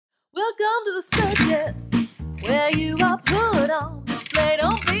Welcome to the circus, where you are put on display.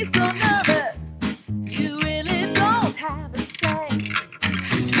 Don't be so nervous, you really don't have a say.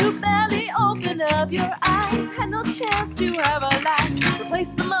 You barely open up your eyes, had no chance to have a life.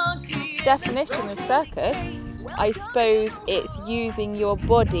 Replace the monkey. Definition of circus, I suppose it's using your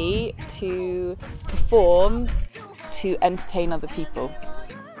body to perform, to entertain other people.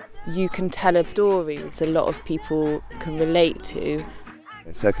 You can tell a story that a lot of people can relate to.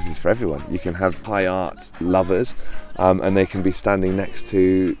 Circus is for everyone. You can have high art lovers and they can be standing next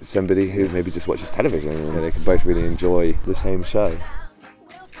to somebody who maybe just watches television and they can both really enjoy the same show.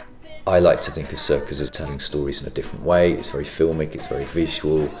 I like to think of circus as telling stories in a different way. It's very filmic, it's very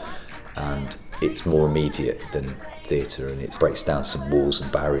visual, and it's more immediate than theatre, and it breaks down some walls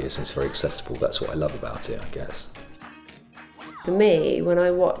and barriers and it's very accessible. That's what I love about it, I guess. For me, when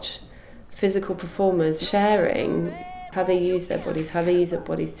I watch physical performers sharing how they use their bodies,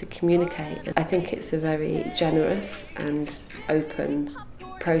 to communicate, I think it's a very generous and open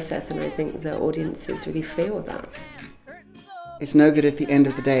process, and I think the audiences really feel that. It's no good at the end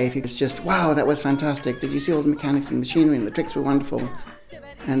of the day if it's just, wow, that was fantastic. Did you see all the mechanics and machinery and the tricks were wonderful?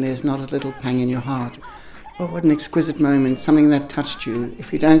 And there's not a little pang in your heart. Oh, what an exquisite moment, something that touched you.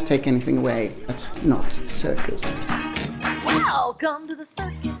 If you don't take anything away, that's not circus. Welcome to the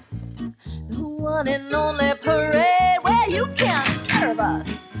circus, the one and only parade where you can't serve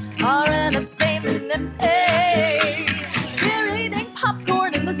us our entertainment and pay. We're eating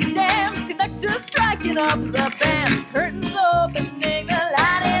popcorn in the stands, conductors striking up the band, curtains opening, the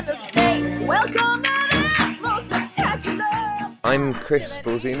light in the stage. Welcome to this most spectacular. I'm Chris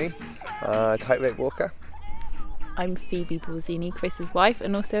Balzini, tightrope walker. I'm Phoebe Balzini, Chris's wife,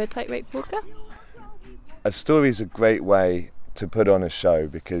 and also a tightrope walker. A story is a great way to put on a show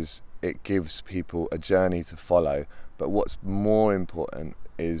because it gives people a journey to follow, but what's more important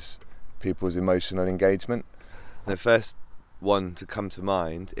is people's emotional engagement. The first one to come to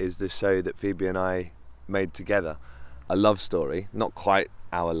mind is the show that Phoebe and I made together, a love story, not quite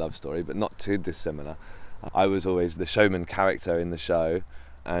our love story, but not too dissimilar. I was always the showman character in the show,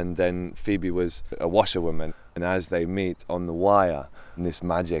 and then Phoebe was a washerwoman, and as they meet on the wire, and this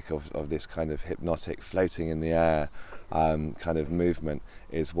magic of this kind of hypnotic floating in the air kind of movement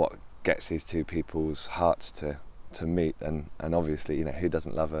is what gets these two people's hearts to meet, and obviously, you know, who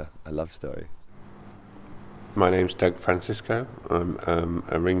doesn't love a love story? My name's Doug Francisco. I'm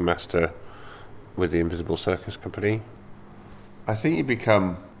a ringmaster with the Invisible Circus Company. I think you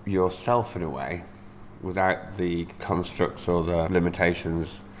become yourself in a way without the constructs or the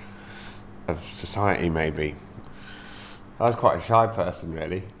limitations of society, maybe. I was quite a shy person,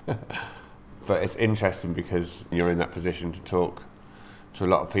 really. But it's interesting because you're in that position to talk to a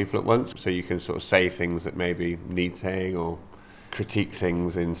lot of people at once, so you can sort of say things that maybe need saying or critique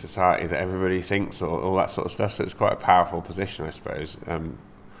things in society that everybody thinks, or all that sort of stuff. So it's quite a powerful position, I suppose. And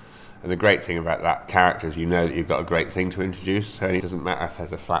the great thing about that character is you know that you've got a great thing to introduce, so it doesn't matter if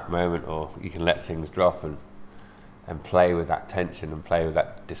there's a flat moment, or you can let things drop and play with that tension and play with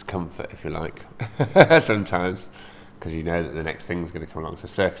that discomfort, if you like, sometimes, because you know that the next thing's going to come along. So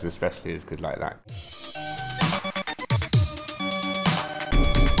circus especially is good like that.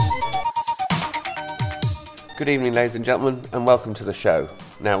 Good evening, ladies and gentlemen, and welcome to the show.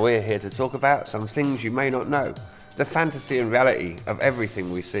 Now, we're here to talk about some things you may not know, the fantasy and reality of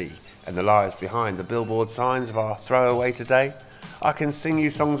everything we see, and the lies behind the billboard signs of our throwaway today. I can sing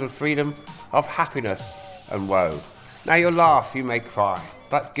you songs of freedom, of happiness and woe. Now you'll laugh, you may cry,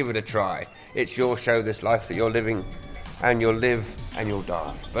 but give it a try. It's your show, this life that you're living, and you'll live and you'll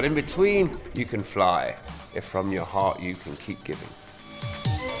die. But in between, you can fly, if from your heart you can keep giving.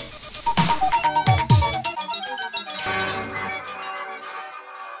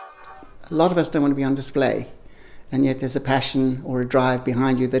 A lot of us don't want to be on display, and yet there's a passion or a drive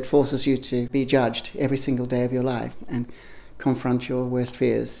behind you that forces you to be judged every single day of your life and confront your worst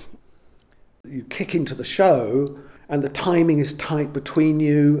fears. You kick into the show and the timing is tight between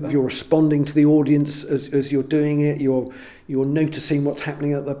you. You're responding to the audience as you're doing it. You're noticing what's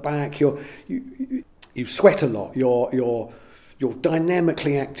happening at the back. You sweat a lot. You're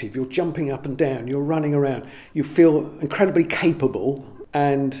dynamically active. You're jumping up and down. You're running around. You feel incredibly capable,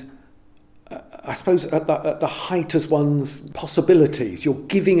 and I suppose at the height as one's possibilities, you're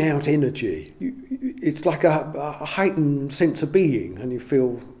giving out energy. It's like a heightened sense of being, and you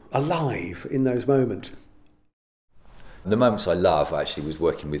feel alive in those moments. The moments I love actually was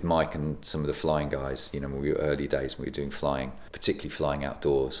working with Mike and some of the flying guys, when we were early days when we were doing flying, particularly flying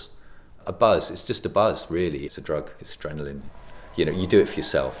outdoors. A buzz, it's just a buzz really, it's a drug, it's adrenaline. You do it for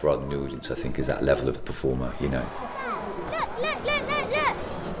yourself rather than the audience, I think, is that level of performer, Look.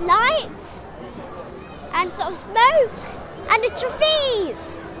 lights and sort of smoke and a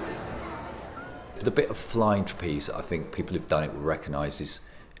trapeze. The bit of flying trapeze that I think people who've done it will recognise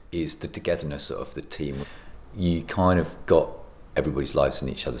is the togetherness of the team. You kind of got everybody's lives in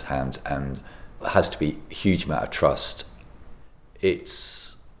each other's hands, and it has to be a huge amount of trust.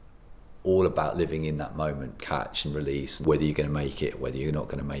 It's all about living in that moment, catch and release, whether you're going to make it, whether you're not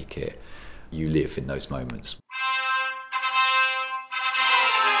going to make it. You live in those moments.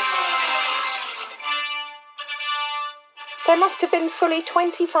 There must have been fully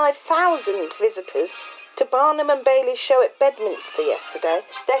 25,000 visitors to Barnum and Bailey's show at Bedminster yesterday,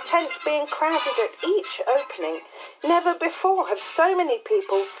 their tents being crowded at each opening. Never before have so many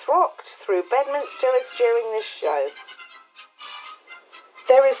people flocked through Bedminster as during this show.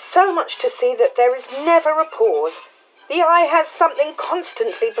 There is so much to see that there is never a pause. The eye has something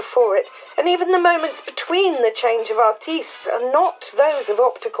constantly before it, and even the moments between the change of artistes are not those of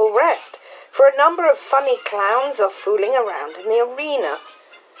optical rest, for a number of funny clowns are fooling around in the arena.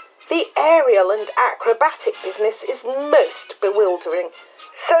 The aerial and acrobatic business is most bewildering.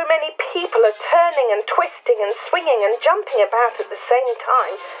 So many people are turning and twisting and swinging and jumping about at the same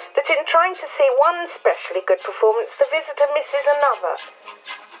time that in trying to see one especially good performance, the visitor misses another.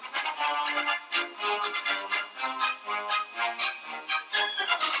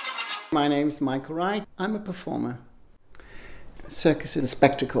 My name's Michael Wright. I'm a performer. Circus is a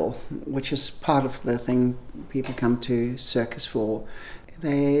spectacle, which is part of the thing people come to circus for.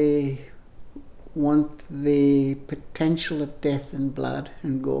 They want the potential of death and blood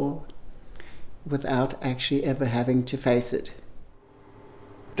and gore without actually ever having to face it.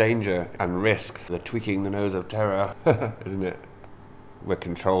 Danger and risk, the tweaking the nose of terror, isn't it? We're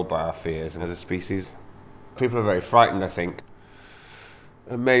controlled by our fears as a species. People are very frightened, I think.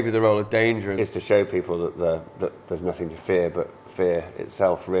 And maybe the role of danger is to show people that there's nothing to fear but fear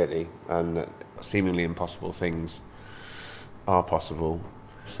itself, really, and that seemingly impossible things are possible.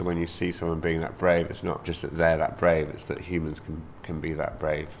 So when you see someone being that brave, it's not just that they're that brave, it's that humans can be that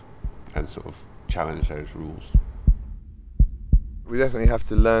brave and sort of challenge those rules. We definitely have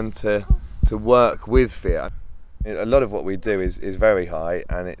to learn to work with fear. A lot of what we do is very high,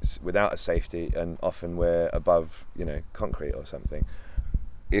 and it's without a safety, and often we're above, concrete or something.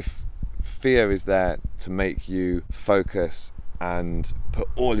 If fear is there to make you focus and put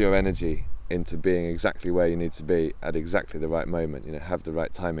all your energy into being exactly where you need to be at exactly the right moment, have the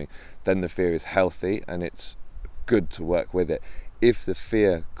right timing, then the fear is healthy and it's good to work with it. If the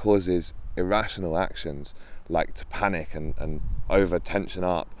fear causes irrational actions like to panic and over tension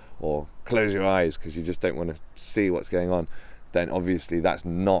up or close your eyes because you just don't want to see what's going on, then obviously that's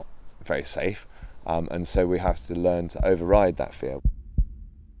not very safe, and so we have to learn to override that fear.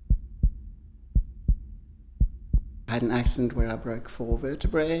 I had an accident where I broke 4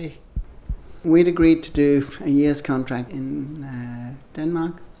 vertebrae. We'd agreed to do a year's contract in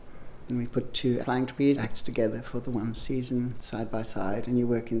Denmark, and we put 2 flying trapeze acts together for the one season, side by side, and you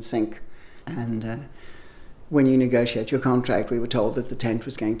work in sync. And when you negotiate your contract, we were told that the tent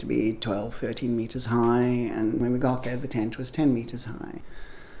was going to be 12, 13 meters high, and when we got there, the tent was 10 meters high.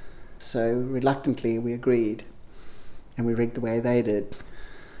 So reluctantly, we agreed, and we rigged the way they did.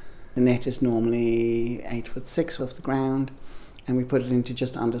 The net is normally 8'6" off the ground, and we put it into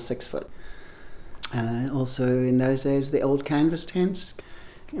just under 6 foot. Also in those days, the old canvas tents,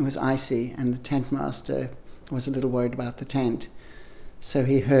 it was icy, and the tent master was a little worried about the tent. So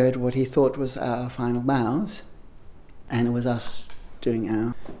he heard what he thought was our final bows, and it was us doing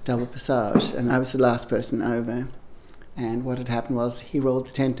our double passage, and I was the last person over. And what had happened was he rolled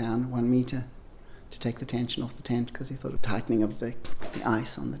the tent down 1 meter to take the tension off the tent, because he thought the tightening of the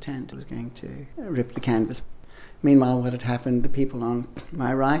ice on the tent was going to rip the canvas. Meanwhile, what had happened, the people on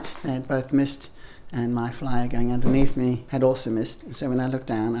my right, they had both missed, and my flyer going underneath me had also missed. So when I looked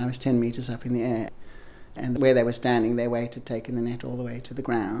down, I was 10 meters up in the air. And where they were standing, their weight had taken the net all the way to the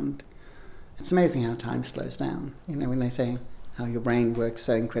ground. It's amazing how time slows down. When they say how your brain works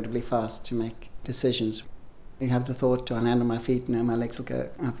so incredibly fast to make decisions. You have the thought, do I land on my feet? No, my legs will go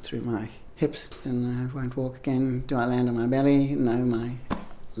up through my hips and I won't walk again. Do I land on my belly? No, my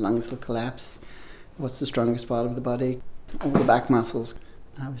lungs will collapse. What's the strongest part of the body? All the back muscles.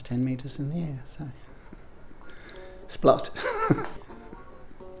 I was 10 meters in the air, so splot.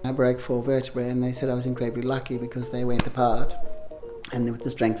 I broke 4 vertebrae, and they said I was incredibly lucky because they went apart, and with the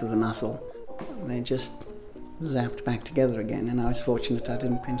strength of the muscle, they just zapped back together again, and I was fortunate I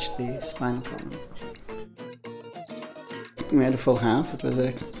didn't pinch the spinal column. We had a full house. It was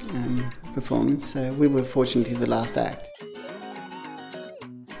a performance, so we were fortunately the last act.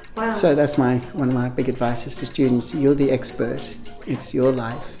 Wow. So that's one of my big advices to students. You're the expert. It's your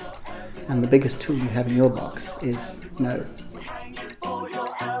life. And the biggest tool you have in your box is no.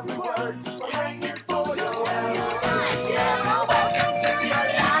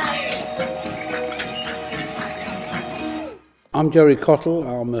 I'm Jerry Cottle,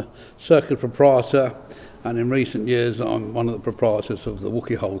 I'm a circus proprietor, and in recent years I'm one of the proprietors of the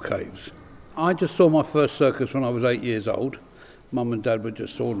Wookey Hole Caves. I just saw my first circus when I was 8 years old. Mum and Dad were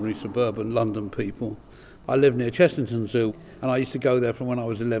just ordinary suburban London people. I lived near Chessington Zoo, and I used to go there from when I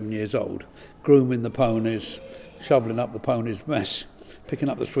was 11 years old, grooming the ponies, shoveling up the ponies' mess, picking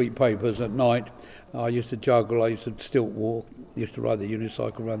up the street papers at night. I used to juggle, I used to stilt walk, used to ride the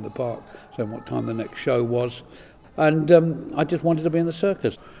unicycle around the park, saying what time the next show was. And I just wanted to be in the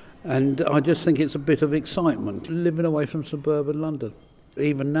circus. And I just think it's a bit of excitement, living away from suburban London.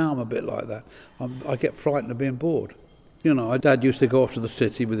 Even now I'm a bit like that. I get frightened of being bored. You know, my dad used to go off to the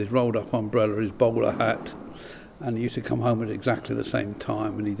city with his rolled up umbrella, his bowler hat, and he used to come home at exactly the same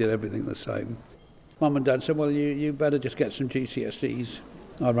time, and he did everything the same. Mum and Dad said, well, you better just get some GCSEs.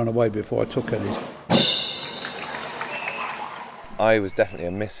 I ran away before I took any. I was definitely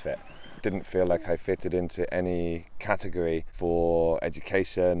a misfit. Didn't feel like I fitted into any category for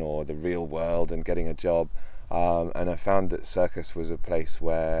education or the real world and getting a job. And I found that circus was a place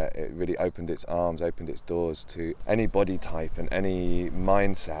where it really opened its arms, opened its doors to any body type and any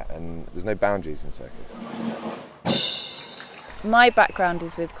mindset, and there's no boundaries in circus. My background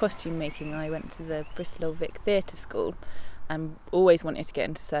is with costume making. I went to the Bristol Old Vic Theatre School and always wanted to get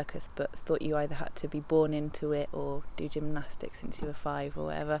into circus, but thought you either had to be born into it or do gymnastics since you were 5 or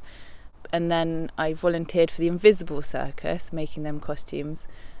whatever. And then I volunteered for the Invisible Circus, making them costumes,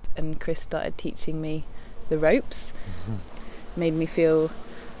 and Chris started teaching me the ropes. Made me feel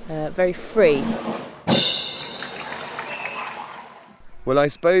very free. Well, I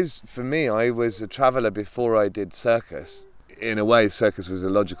suppose for me, I was a traveller before I did circus. In a way, circus was a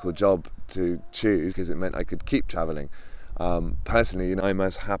logical job to choose because it meant I could keep travelling. Personally, you know, I'm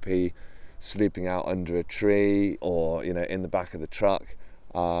as happy sleeping out under a tree or, you know, in the back of the truck,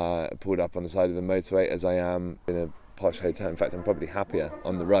 pulled up on the side of the motorway as I am in a posh hotel. In fact, I'm probably happier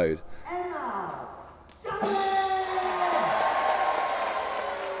on the road.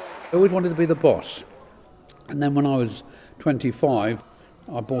 I always wanted to be the boss. And then when I was 25,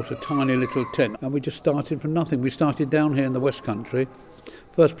 I bought a tiny little tent and we just started from nothing. We started down here in the West Country.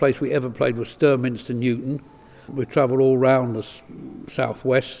 First place we ever played was Sturminster Newton. We travelled all round the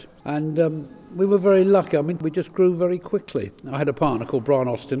southwest and we were very lucky. I mean, we just grew very quickly. I had a partner called Brian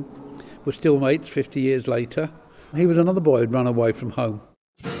Austin. We're still mates 50 years later. He was another boy who'd run away from home.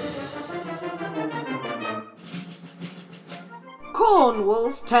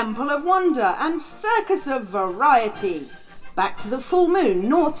 Cornwall's Temple of Wonder and Circus of Variety. Back to the Full Moon,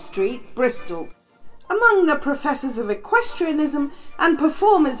 North Street, Bristol. Among the professors of equestrianism and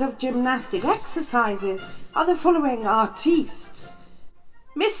performers of gymnastic exercises are the following artistes.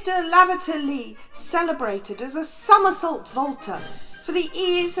 Mr. Lavater Lee, celebrated as a somersault vaulter for the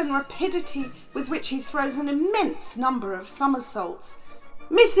ease and rapidity with which he throws an immense number of somersaults.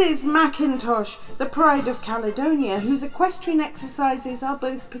 Mrs. Mackintosh, the pride of Caledonia, whose equestrian exercises are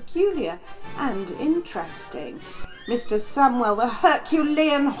both peculiar and interesting. Mr. Samwell, the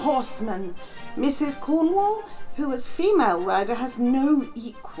Herculean horseman. Mrs. Cornwall, who as female rider has no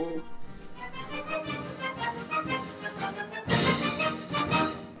equal.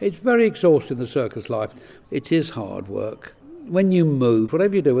 It's very exhausting, the circus life. It is hard work. When you move,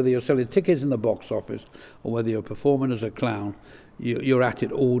 whatever you do, whether you're selling tickets in the box office or whether you're performing as a clown, you're at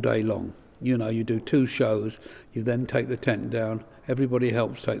it all day long. You know, you do 2 shows, you then take the tent down, everybody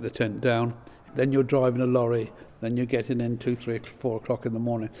helps take the tent down, then you're driving a lorry, then you're getting in 2, 3, 4 o'clock in the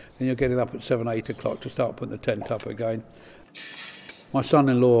morning, then you're getting up at 7, 8 o'clock to start putting the tent up again. My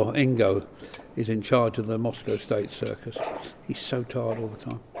son-in-law, Ingo, is in charge of the Moscow State Circus. He's so tired all the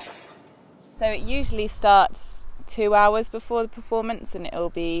time. So it usually starts 2 hours before the performance and it'll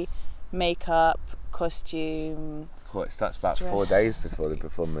be makeup, costume. Cool, it starts about 4 days before the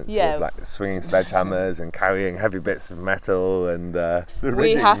performance. Yeah. With like swinging sledgehammers and carrying heavy bits of metal and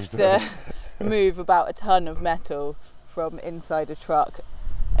we have to move about a ton of metal from inside a truck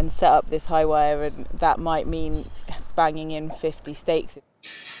and set up this high wire, and that might mean banging in 50 stakes.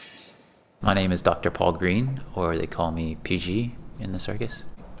 My name is Dr. Paul Green, or they call me PG in the circus.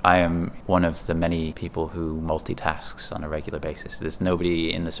 I am one of the many people who multitasks on a regular basis. There's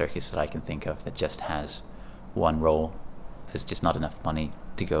nobody in the circus that I can think of that just has one role. There's just not enough money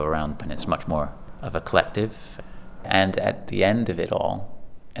to go around, and it's much more of a collective. And at the end of it all,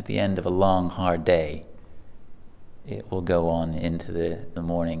 at the end of a long, hard day, it will go on into the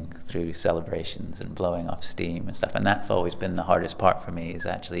morning through celebrations and blowing off steam and stuff. And that's always been the hardest part for me, is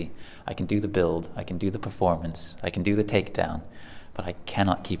actually I can do the build, I can do the performance, I can do the takedown, but I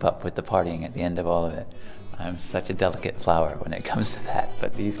cannot keep up with the partying at the end of all of it. I'm such a delicate flower when it comes to that.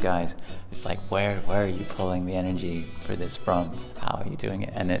 But these guys, it's like, where are you pulling the energy for this from? How are you doing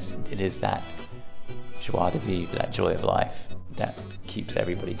it? And it is that joie de vivre, that joy of life, that keeps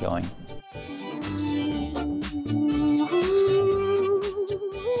everybody going.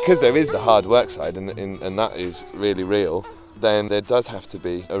 Because there is the hard work side, and that is really real, then there does have to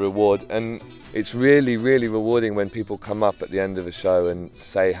be a reward. And it's really, really rewarding when people come up at the end of a show and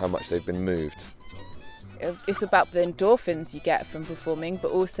say how much they've been moved. It's about the endorphins you get from performing,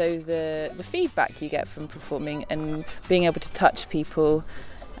 but also the feedback you get from performing and being able to touch people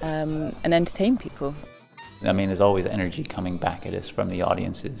and entertain people. I mean, there's always energy coming back at us from the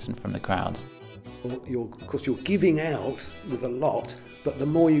audiences and from the crowds. Of course, you're giving out with a lot, but the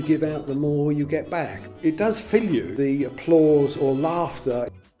more you give out, the more you get back. It does fill you, the applause or laughter.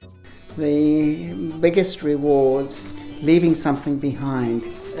 The biggest rewards, leaving something behind,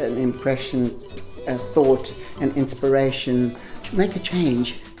 an impression, a thought, an inspiration, to make a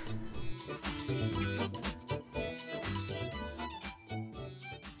change.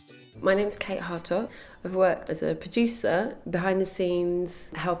 My name's Kate Hartog. I've worked as a producer behind the scenes,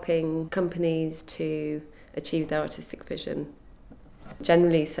 helping companies to achieve their artistic vision.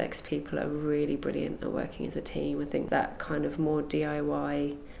 Generally, circus people are really brilliant at working as a team. I think that kind of more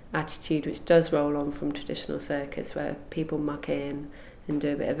DIY attitude, which does roll on from traditional circus, where people muck in and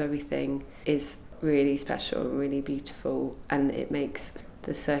do a bit of everything, is really special and really beautiful, and it makes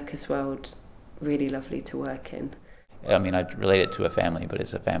the circus world really lovely to work in. I mean, I relate it to a family, but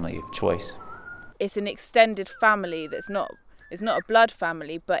it's a family of choice. It's an extended family it's not a blood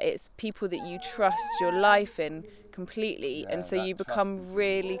family, but it's people that you trust your life in completely, and so you become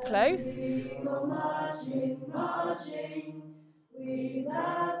really close.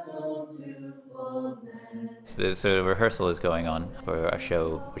 So rehearsal is going on for our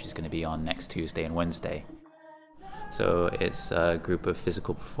show, which is going to be on next Tuesday and Wednesday. So it's a group of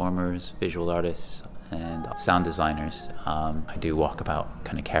physical performers, visual artists, and sound designers. I do walkabout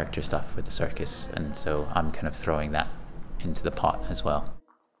kind of character stuff with the circus, and so I'm kind of throwing that into the pot as well.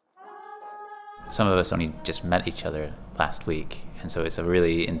 Some of us only just met each other last week, and so it's a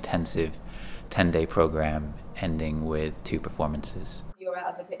really intensive 10-day program ending with 2 performances. You're out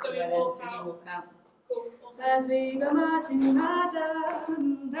of the picture by then, so you walk out. As we go marching,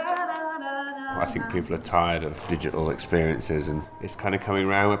 I think people are tired of digital experiences, and it's kind of coming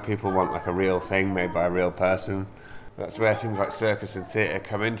around where people want like a real thing made by a real person. That's where things like circus and theatre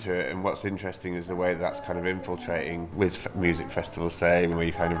come into it, and what's interesting is the way that's kind of infiltrating with music festivals, say, where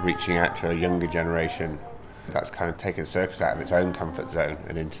you're kind of reaching out to a younger generation. That's kind of taken circus out of its own comfort zone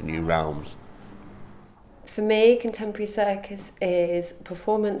and into new realms. For me, contemporary circus is a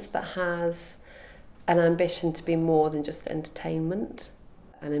performance that has an ambition to be more than just entertainment,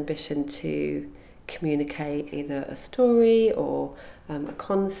 an ambition to communicate either a story or a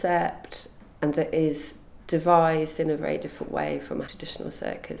concept, and that is devised in a very different way from a traditional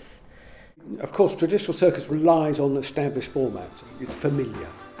circus. Of course, traditional circus relies on established formats. It's familiar.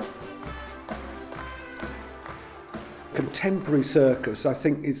 Contemporary circus, I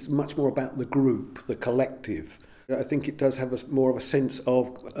think, is much more about the group, the collective. I think it does have more of a sense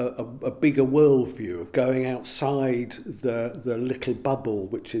of a bigger worldview, of going outside the little bubble,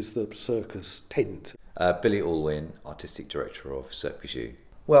 which is the circus tent. Billy Allwyn, Artistic Director of Cirque Bijou.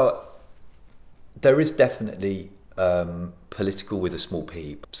 Well, there is definitely political with a small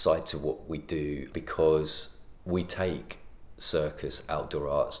p side to what we do, because we take circus, outdoor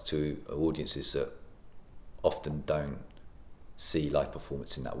arts, to audiences that often don't see live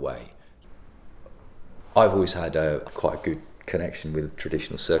performance in that way. I've always had quite a good connection with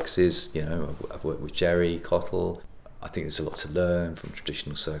traditional circuses. You know, I've worked with Jerry Cottle. I think there's a lot to learn from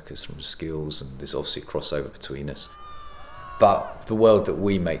traditional circus, from the skills, and there's obviously a crossover between us. But the world that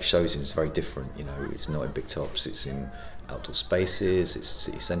we make shows in is very different. You know, it's not in big tops, it's in outdoor spaces, it's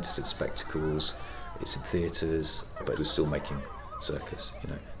city centres, it's spectacles, it's in theatres, but we're still making circus, you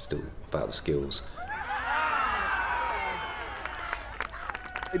know, still about the skills.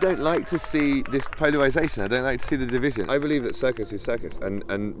 I don't like to see this polarisation. I don't like to see the division. I believe that circus is circus,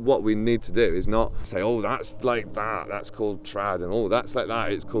 and what we need to do is not say, oh, that's like that, that's called trad, and oh, that's like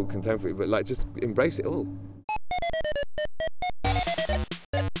that, it's called contemporary, but like just embrace it all.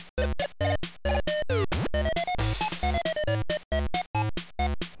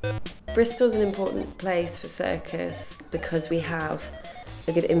 Bristol's an important place for circus because we have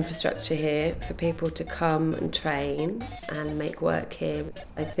a good infrastructure here for people to come and train and make work here.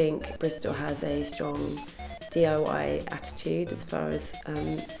 I think Bristol has a strong DIY attitude as far as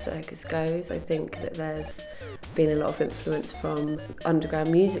circus goes. I think that there's been a lot of influence from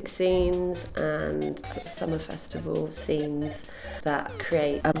underground music scenes and sort of summer festival scenes that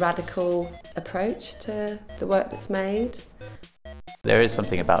create a radical approach to the work that's made. There is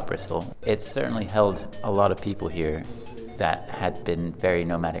something about Bristol. It's certainly held a lot of people here that had been very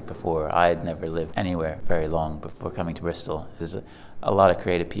nomadic before. I had never lived anywhere very long before coming to Bristol. There's a lot of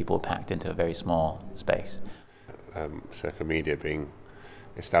creative people packed into a very small space. Circa Media being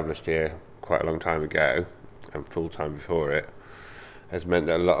established here quite a long time ago and full time before it has meant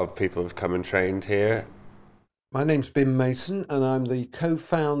that a lot of people have come and trained here. My name's Bim Mason and I'm the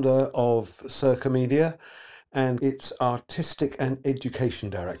co-founder of Circa Media and its artistic and education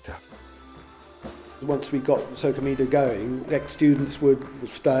director. Once we got Circa Media going, ex-students would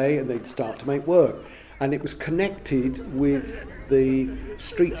stay and they'd start to make work, and it was connected with the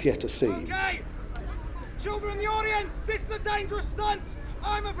street theatre scene. Okay. Children in the audience, this is a dangerous stunt.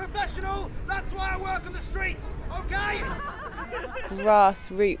 I'm a professional, that's why I work on the street, okay?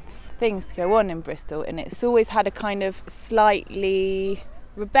 Grassroots things to go on in Bristol, and it's always had a kind of slightly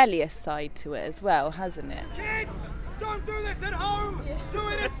rebellious side to it as well, hasn't it? Kids, don't do this at home, do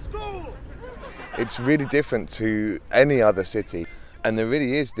it at school. It's really different to any other city, and there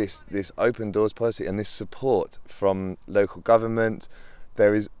really is this open doors policy and this support from local government.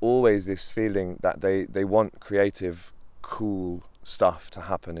 There is always this feeling that they want creative, cool stuff to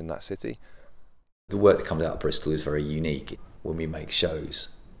happen in that city. The work that comes out of Bristol is very unique. When we make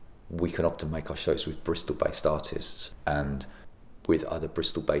shows, we can often make our shows with Bristol-based artists and with other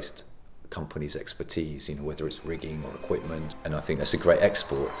Bristol-based companies' expertise, whether it's rigging or equipment, and I think that's a great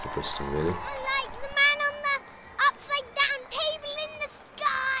export for Bristol, really. I like the man on the upside down table in the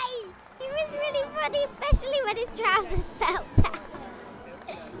sky. He was really funny, especially when his trousers fell down.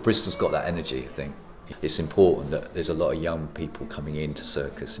 Bristol's got that energy, I think. It's important that there's a lot of young people coming into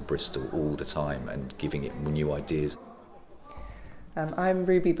circus in Bristol all the time and giving it new ideas. I'm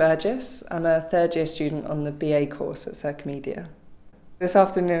Ruby Burgess. I'm a third-year student on the BA course at Circa Media. This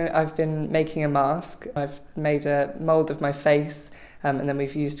afternoon I've been making a mask. I've made a mould of my face and then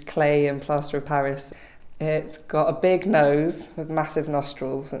we've used clay and plaster of Paris. It's got a big nose with massive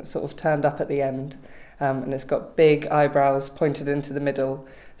nostrils and it's sort of turned up at the end. And it's got big eyebrows pointed into the middle,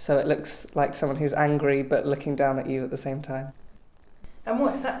 so it looks like someone who's angry but looking down at you at the same time. And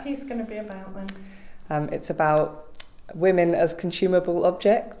what's that piece going to be about then? It's about women as consumable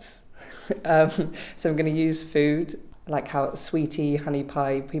objects. So I'm going to use food, like how sweetie, honey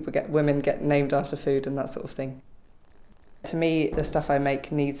pie, women get named after food and that sort of thing. To me, the stuff I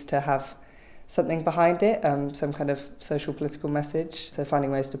make needs to have something behind it, some kind of social political message. So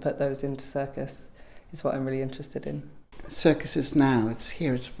finding ways to put those into circus is what I'm really interested in. Circus is now, it's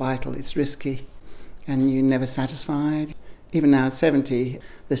here, it's vital, it's risky, and you're never satisfied. Even now at 70,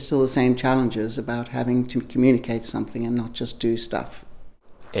 there's still the same challenges about having to communicate something and not just do stuff.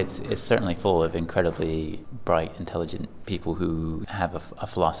 It's certainly full of incredibly bright, intelligent people who have a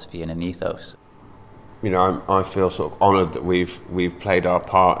philosophy and an ethos. I feel sort of honoured that we've played our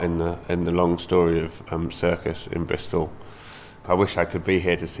part in the long story of circus in Bristol. I wish I could be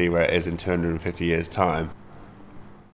here to see where it is in 250 years' time.